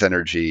because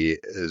energy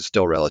is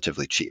still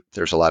relatively cheap.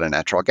 There's a lot of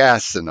natural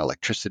gas and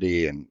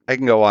electricity, and I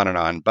can go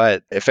on.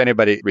 But if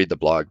anybody read the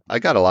blog, I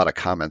got a lot of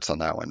comments on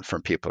that one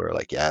from people who are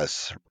like,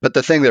 yes. But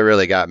the thing that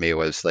really got me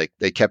was like,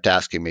 they kept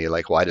asking me,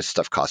 like, why does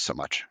stuff cost so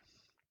much?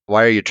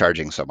 Why are you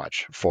charging so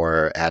much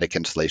for attic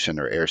insulation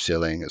or air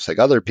sealing? It's like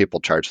other people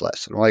charge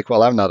less. And I'm like,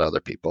 well, I'm not other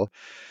people.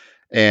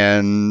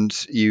 And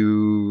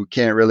you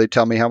can't really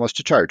tell me how much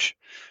to charge.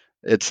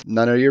 It's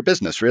none of your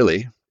business,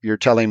 really. You're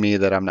telling me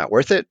that I'm not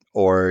worth it,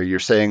 or you're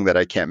saying that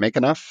I can't make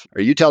enough.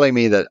 Are you telling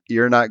me that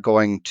you're not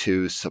going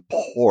to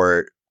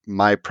support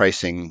my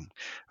pricing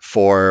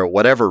for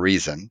whatever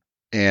reason?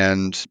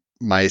 And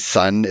my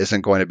son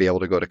isn't going to be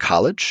able to go to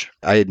college.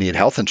 I need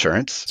health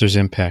insurance. There's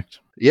impact.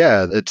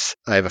 Yeah,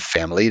 I have a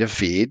family to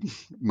feed.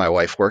 My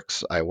wife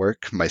works, I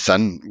work. My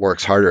son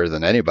works harder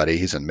than anybody.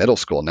 He's in middle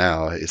school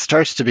now. It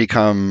starts to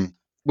become,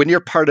 when you're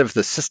part of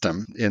the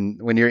system,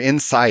 when you're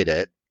inside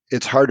it,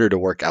 it's harder to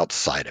work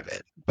outside of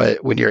it.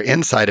 But when you're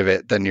inside of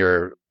it, then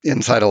you're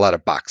inside a lot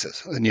of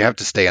boxes and you have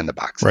to stay in the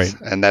boxes.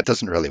 Right. And that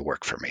doesn't really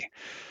work for me.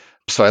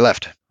 So I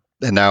left.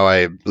 And now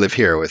I live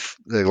here with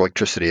the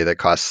electricity that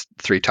costs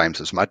 3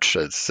 times as much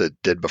as it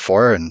did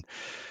before. And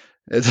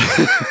it's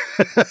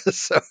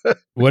so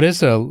What is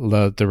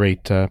the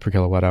rate per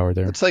kilowatt hour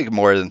there? it's like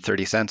more than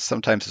 30 cents.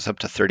 Sometimes it's up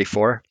to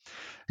 34.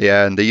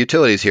 Yeah, and the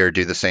utilities here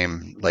do the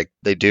same like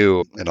they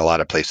do in a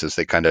lot of places.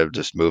 They kind of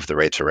just move the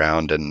rates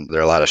around, and there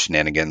are a lot of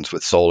shenanigans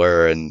with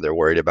solar, and they're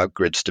worried about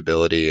grid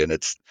stability, and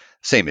it's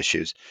same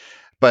issues.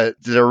 But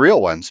they're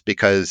real ones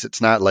because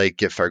it's not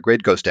like if our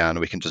grid goes down,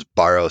 we can just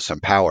borrow some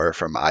power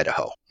from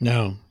Idaho.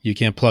 No, you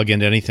can't plug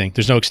into anything.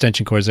 There's no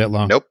extension cords that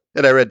long. Nope.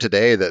 And I read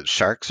today that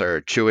sharks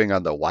are chewing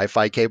on the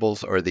Wi-Fi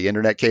cables or the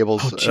internet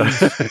cables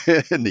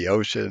in the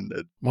ocean.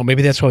 Well,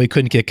 maybe that's why we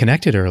couldn't get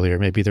connected earlier.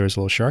 Maybe there was a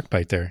little shark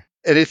bite there.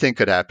 Anything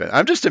could happen.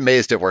 I'm just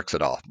amazed it works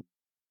at all.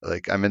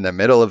 Like I'm in the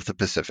middle of the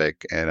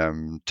Pacific and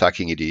I'm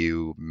talking to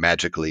you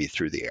magically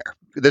through the air.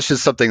 This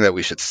is something that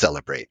we should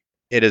celebrate.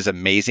 It is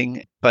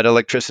amazing, but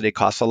electricity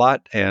costs a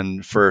lot.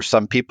 And for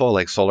some people,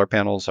 like solar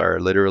panels are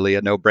literally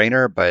a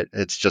no-brainer, but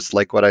it's just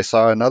like what I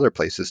saw in other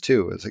places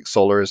too. It's like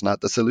solar is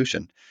not the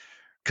solution.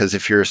 Because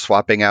if you're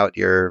swapping out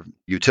your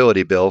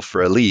utility bill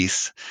for a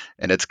lease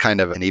and it's kind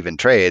of an even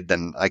trade,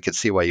 then I could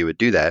see why you would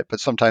do that. But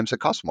sometimes it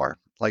costs more.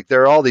 Like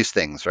there are all these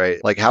things,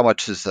 right? Like how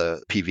much is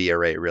a PV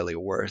array really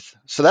worth?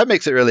 So that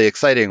makes it really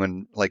exciting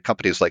when like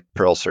companies like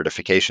Pearl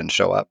Certification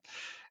show up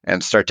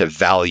and start to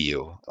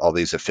value all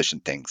these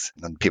efficient things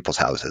in people's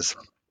houses.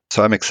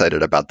 So I'm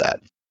excited about that.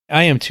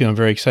 I am too. I'm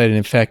very excited.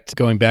 In fact,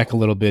 going back a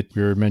little bit,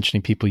 you were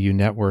mentioning people you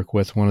network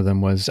with. One of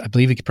them was, I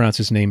believe you could pronounce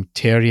his name,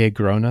 Terje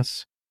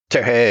Gronas.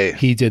 Hey.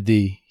 He did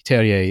the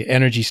Terje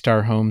Energy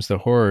Star Homes, the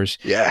horrors.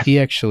 Yeah. He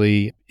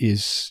actually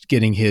is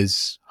getting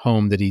his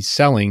home that he's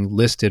selling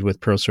listed with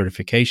Pearl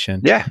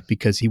Certification. Yeah.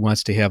 Because he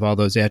wants to have all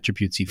those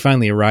attributes he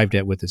finally arrived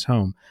at with his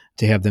home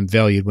to have them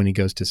valued when he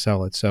goes to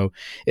sell it. So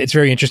it's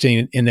very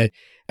interesting in that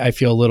I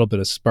feel a little bit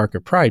of spark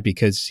of pride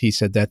because he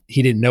said that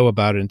he didn't know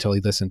about it until he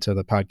listened to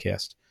the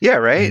podcast. Yeah,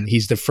 right. And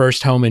he's the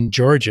first home in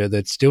Georgia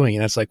that's doing it.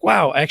 And it's like,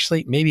 wow,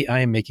 actually, maybe I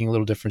am making a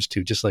little difference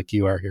too, just like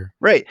you are here.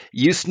 Right.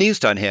 You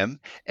sneezed on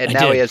him and I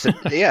now did. he has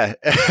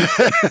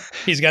yeah.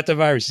 He's got the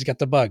virus. He's got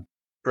the bug.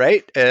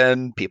 Right.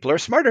 And people are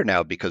smarter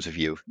now because of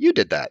you. You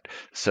did that.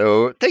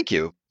 So thank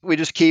you. We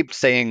just keep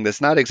saying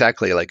this, not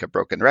exactly like a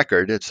broken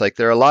record. It's like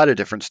there are a lot of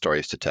different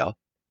stories to tell.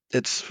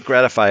 It's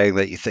gratifying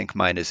that you think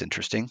mine is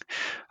interesting.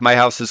 My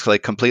house is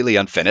like completely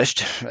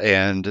unfinished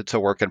and it's a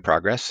work in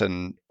progress.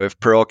 And if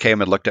Pearl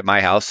came and looked at my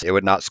house, it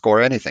would not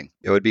score anything.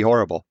 It would be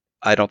horrible.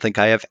 I don't think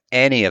I have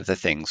any of the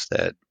things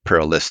that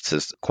Pearl lists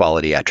as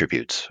quality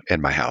attributes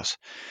in my house.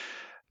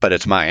 But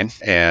it's mine,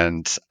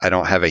 and I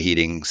don't have a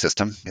heating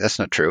system. That's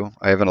not true.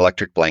 I have an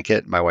electric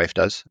blanket. My wife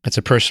does. It's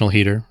a personal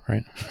heater,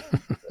 right?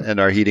 And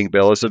our heating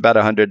bill is about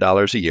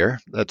 $100 a year.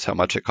 That's how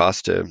much it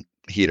costs to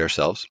heat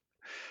ourselves.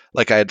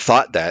 Like I had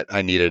thought that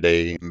I needed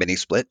a mini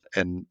split,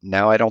 and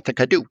now I don't think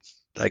I do.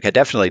 Like I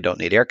definitely don't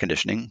need air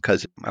conditioning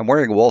because I'm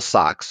wearing wool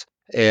socks.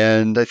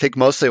 And I think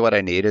mostly what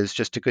I need is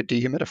just a good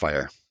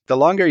dehumidifier. The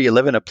longer you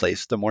live in a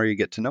place, the more you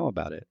get to know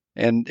about it.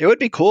 And it would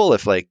be cool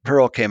if like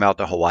Pearl came out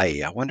to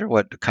Hawaii. I wonder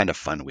what kind of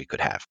fun we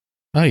could have.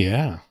 Oh,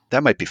 yeah.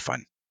 That might be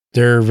fun.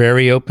 They're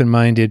very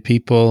open-minded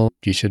people.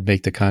 You should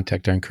make the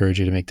contact. I encourage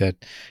you to make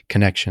that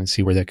connection,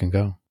 see where that can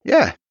go.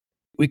 Yeah.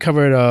 We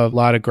covered a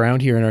lot of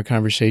ground here in our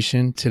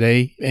conversation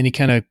today. Any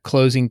kind of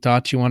closing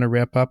thoughts you want to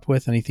wrap up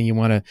with? Anything you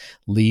want to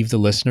leave the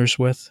listeners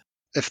with?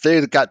 If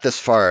they got this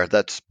far,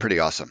 that's pretty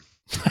awesome.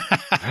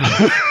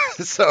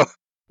 So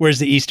where's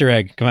the Easter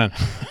egg? Come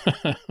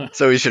on.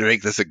 So we should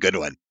make this a good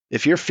one.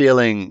 If you're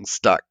feeling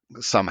stuck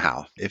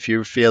somehow, if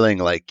you're feeling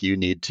like you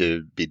need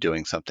to be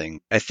doing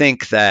something, I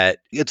think that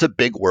it's a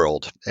big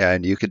world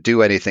and you could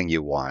do anything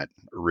you want,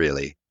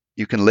 really.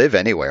 You can live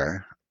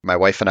anywhere. My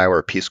wife and I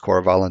were Peace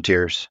Corps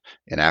volunteers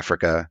in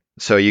Africa.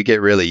 So you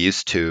get really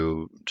used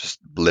to just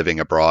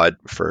living abroad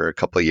for a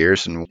couple of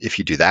years. And if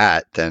you do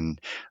that, then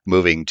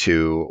moving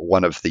to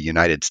one of the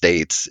United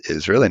States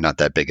is really not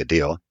that big a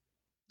deal.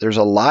 There's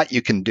a lot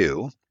you can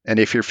do. And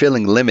if you're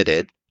feeling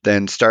limited,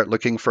 then start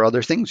looking for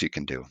other things you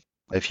can do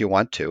if you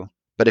want to.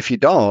 But if you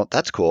don't,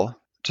 that's cool.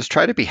 Just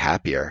try to be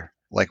happier.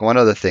 Like one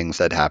of the things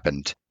that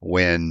happened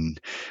when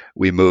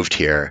we moved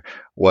here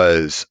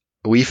was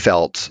we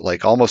felt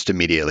like almost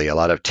immediately a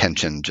lot of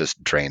tension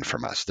just drained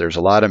from us. There's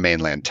a lot of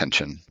mainland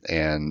tension,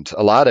 and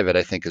a lot of it,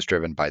 I think, is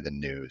driven by the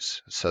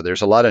news. So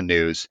there's a lot of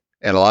news,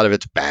 and a lot of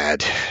it's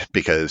bad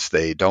because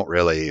they don't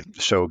really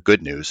show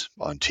good news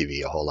on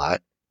TV a whole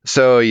lot.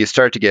 So you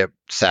start to get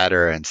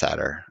sadder and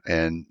sadder.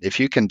 And if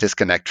you can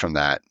disconnect from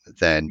that,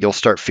 then you'll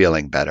start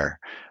feeling better.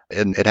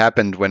 And it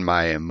happened when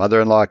my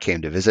mother-in-law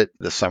came to visit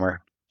this summer.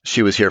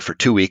 She was here for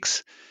 2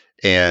 weeks.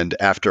 And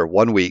after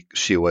 1 week,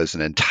 she was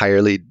an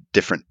entirely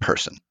different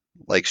person.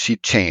 Like she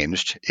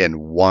changed in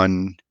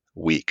 1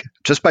 week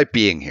just by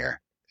being here.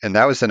 And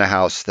that was in a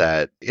house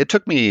that it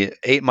took me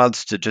 8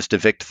 months to just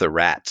evict the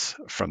rats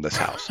from this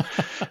house.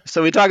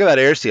 So we talk about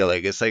air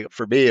sealing. It's like,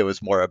 for me, it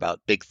was more about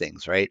big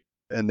things, right?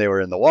 And they were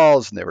in the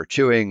walls and they were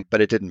chewing,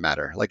 but it didn't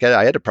matter. Like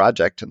I had a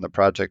project and the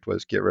project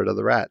was get rid of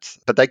the rats.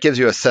 But that gives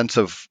you a sense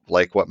of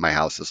like what my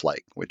house is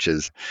like, which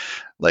is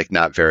like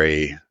not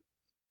very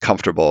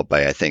comfortable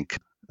by, I think,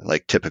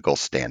 like typical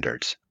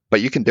standards.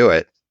 But you can do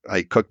it.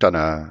 I cooked on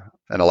an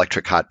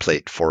electric hot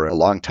plate for a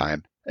long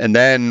time. And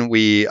then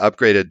we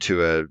upgraded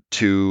to a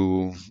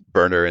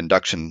 2-burner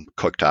induction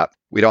cooktop.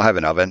 We don't have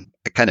an oven.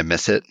 I kind of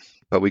miss it,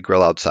 but we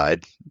grill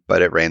outside,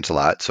 but it rains a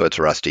lot, so it's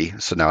rusty.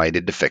 So now I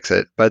need to fix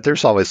it, but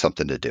there's always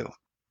something to do.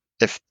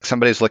 If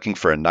somebody's looking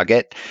for a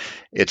nugget,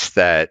 it's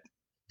that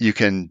you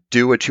can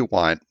do what you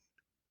want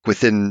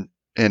within,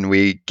 and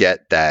we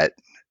get that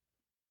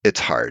it's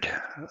hard.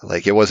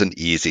 Like it wasn't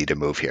easy to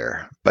move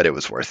here, but it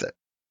was worth it.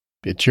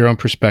 It's your own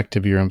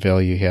perspective, your own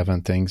value you have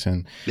on things,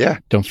 and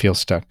don't feel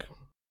stuck.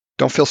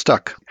 Don't feel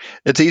stuck.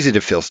 It's easy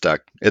to feel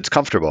stuck. It's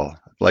comfortable.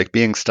 Like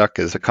being stuck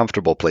is a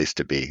comfortable place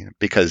to be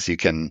because you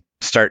can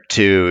start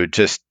to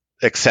just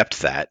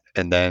accept that.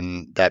 And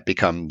then that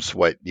becomes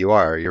what you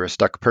are. You're a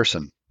stuck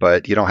person,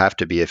 but you don't have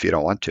to be if you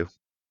don't want to.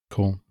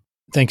 Cool.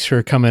 Thanks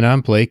for coming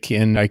on, Blake.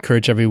 And I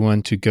encourage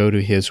everyone to go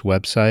to his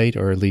website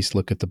or at least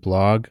look at the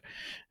blog.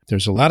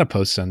 There's a lot of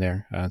posts on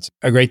there. It's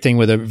a great thing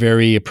with a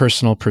very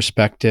personal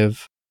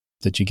perspective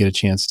that you get a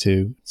chance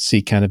to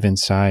see kind of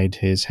inside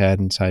his head,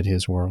 inside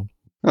his world.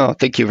 Oh,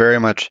 thank you very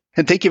much.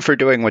 And thank you for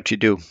doing what you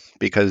do,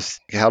 because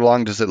how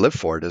long does it live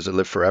for? Does it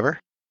live forever?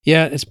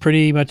 Yeah, it's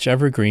pretty much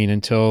evergreen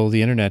until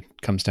the internet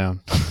comes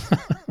down.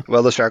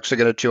 Well, the sharks are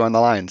going to chew on the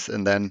lines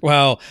and then...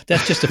 Well,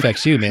 that just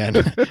affects you, man.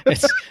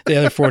 It's the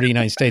other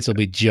 49 states will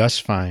be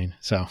just fine.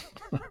 So.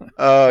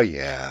 Oh,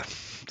 yeah.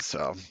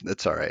 So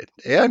it's all right.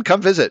 Yeah, and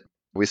come visit.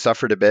 We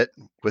suffered a bit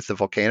with the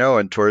volcano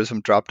and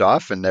tourism dropped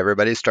off and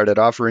everybody started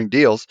offering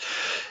deals.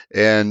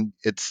 And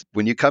it's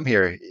when you come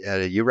here,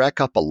 you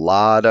rack up a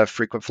lot of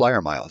frequent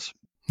flyer miles.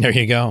 There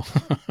you go.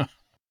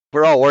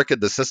 We're all working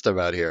the system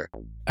out here.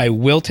 I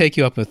will take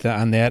you up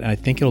on that. And I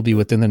think it'll be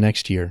within the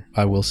next year.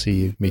 I will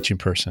meet you in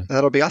person.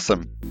 That'll be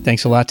awesome.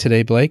 Thanks a lot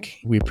today, Blake.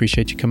 We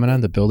appreciate you coming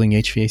on the Building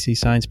HVAC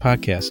Science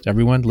podcast.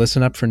 Everyone,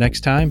 listen up for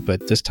next time.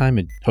 But this time,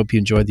 I hope you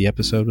enjoyed the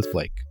episode with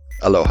Blake.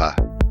 Aloha.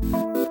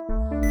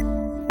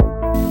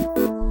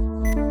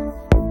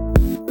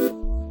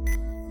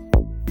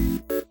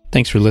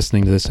 Thanks for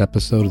listening to this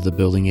episode of the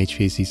Building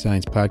HVAC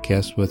Science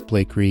podcast with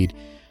Blake Reed.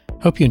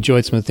 Hope you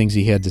enjoyed some of the things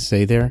he had to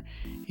say there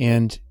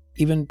and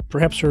even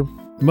perhaps were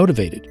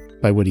motivated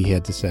by what he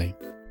had to say.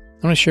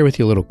 I want to share with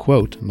you a little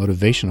quote, a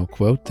motivational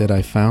quote that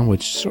I found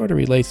which sort of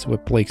relates to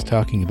what Blake's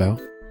talking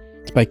about.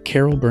 It's by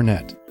Carol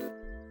Burnett.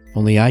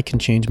 "Only I can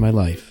change my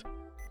life.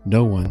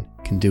 No one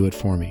can do it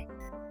for me."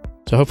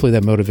 So hopefully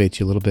that motivates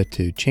you a little bit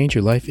to change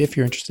your life if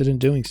you're interested in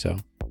doing so.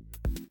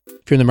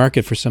 If you're in the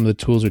market for some of the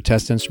tools or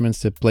test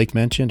instruments that Blake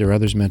mentioned or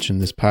others mentioned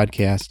in this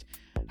podcast,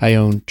 I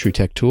own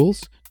TrueTech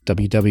Tools,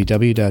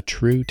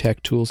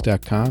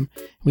 www.truetech.tools.com.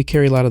 We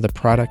carry a lot of the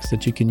products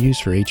that you can use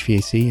for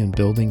HVAC and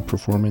building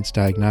performance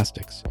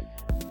diagnostics.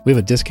 We have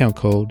a discount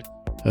code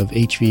of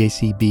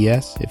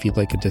HVACBS if you'd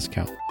like a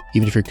discount.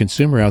 Even if you're a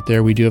consumer out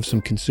there, we do have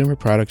some consumer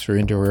products for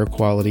indoor air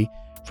quality,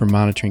 for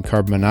monitoring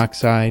carbon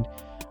monoxide,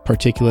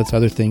 particulates,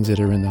 other things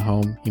that are in the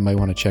home. You might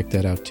want to check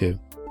that out too.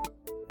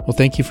 Well,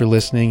 thank you for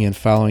listening and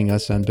following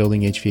us on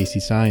Building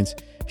HVAC Science.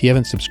 If you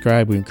haven't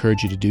subscribed, we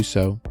encourage you to do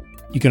so.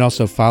 You can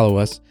also follow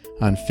us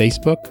on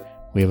Facebook.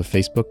 We have a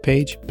Facebook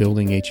page,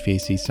 Building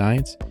HVAC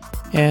Science,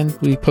 and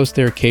we post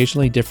there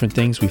occasionally different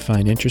things we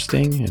find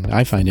interesting, and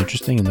I find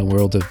interesting in the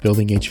world of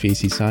building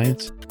HVAC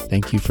science.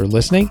 Thank you for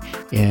listening,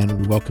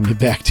 and we welcome you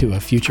back to a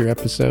future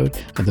episode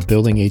of the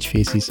Building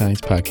HVAC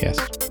Science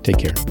podcast. Take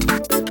care.